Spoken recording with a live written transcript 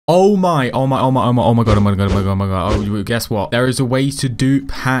Oh my god, oh my god, oh my god, oh my god. Oh, guess what? There is a way to dupe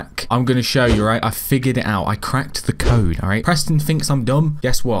hack. I'm gonna show you, right? I figured it out. I cracked the code, all right? Preston thinks I'm dumb.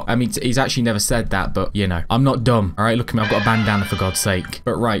 Guess what? I mean, he's actually never said that, but you know, I'm not dumb, all right? Look at me, I've got a bandana for God's sake.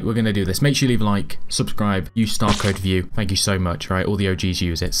 But right, we're gonna do this. Make sure you leave a like, subscribe, use star code view. Thank you so much, right? All the OGs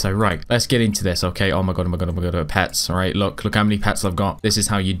use it. So right, let's get into this, okay? Oh my god, oh my god, oh my god, pets, all right? Look how many pets I've got. This is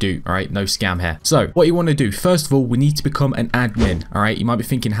how you do, all right? No scam here. So what you want to do, first of all, we need to become an admin, all right? You might be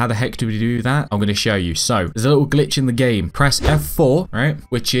thinking, how the heck do we do that? I'm gonna show you. So there's a little glitch in the game. Press F4, right?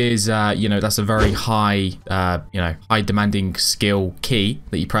 Which is, you know, that's a very high, high demanding skill key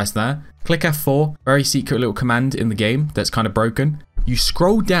that you press there. Click F4, very secret little command in the game that's kind of broken. You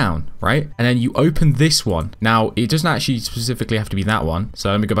scroll down, right? And then you open this one. Now, it doesn't actually specifically have to be that one.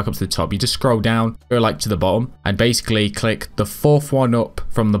 So let me go back up to the top. You just scroll down, go like to the bottom, and basically click the fourth one up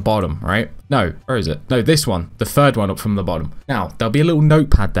from the bottom, right? No, where is it? No, this one, the third one up from the bottom. Now, there'll be a little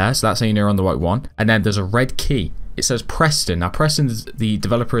notepad there, so that's how you know you're on the right one. And then there's a red key. It says Preston. Now, Preston's the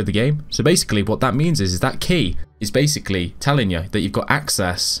developer of the game. So basically what that means is that key is basically telling you that you've got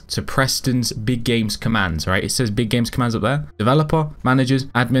access to Preston's big games commands, right? It says big games commands up there. Developer, managers,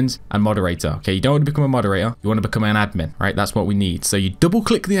 admins, and moderator. Okay, you don't want to become a moderator. You want to become an admin, right? That's what we need. So you double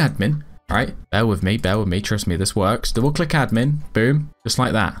click the admin. All right, bear with me, trust me, this works. Double click admin, boom, just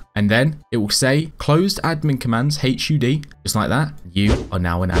like that. And then it will say closed admin commands, HUD, just like that. You are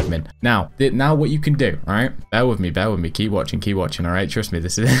now an admin. Now what you can do, all right? Bear with me, keep watching, all right? Trust me,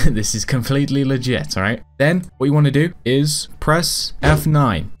 this is completely legit, all right? Then what you want to do is press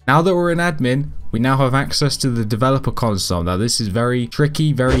F9. Now that we're an admin, we now have access to the developer console. Now this is very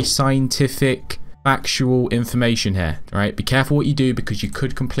tricky, very scientific, factual information here, right? Be careful what you do because you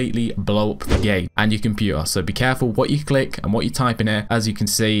could completely blow up the game and your computer. So be careful what you click and what you type in here. As you can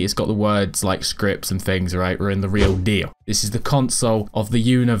see, it's got the words like scripts and things, right? We're in the real deal. This is the console of the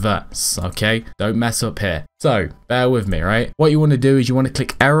universe, okay? Don't mess up here. So bear with me, right? What you want to do is you want to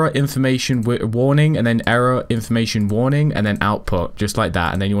click error information warning and then error information warning and then output, just like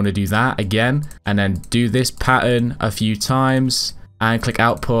that. And then you want to do that again and then do this pattern a few times. And click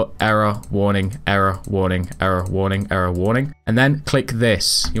output, error, warning, error, warning, error, warning, error, warning. And then click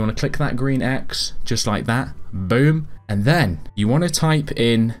this. You want to click that green X, just like that. Boom. And then you want to type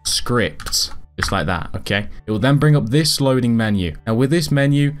in script, just like that, okay? It will then bring up this loading menu. Now with this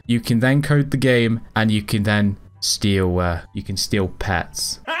menu, you can then code the game and you can then steal, steal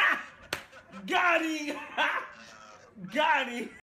pets. Got him! Got him!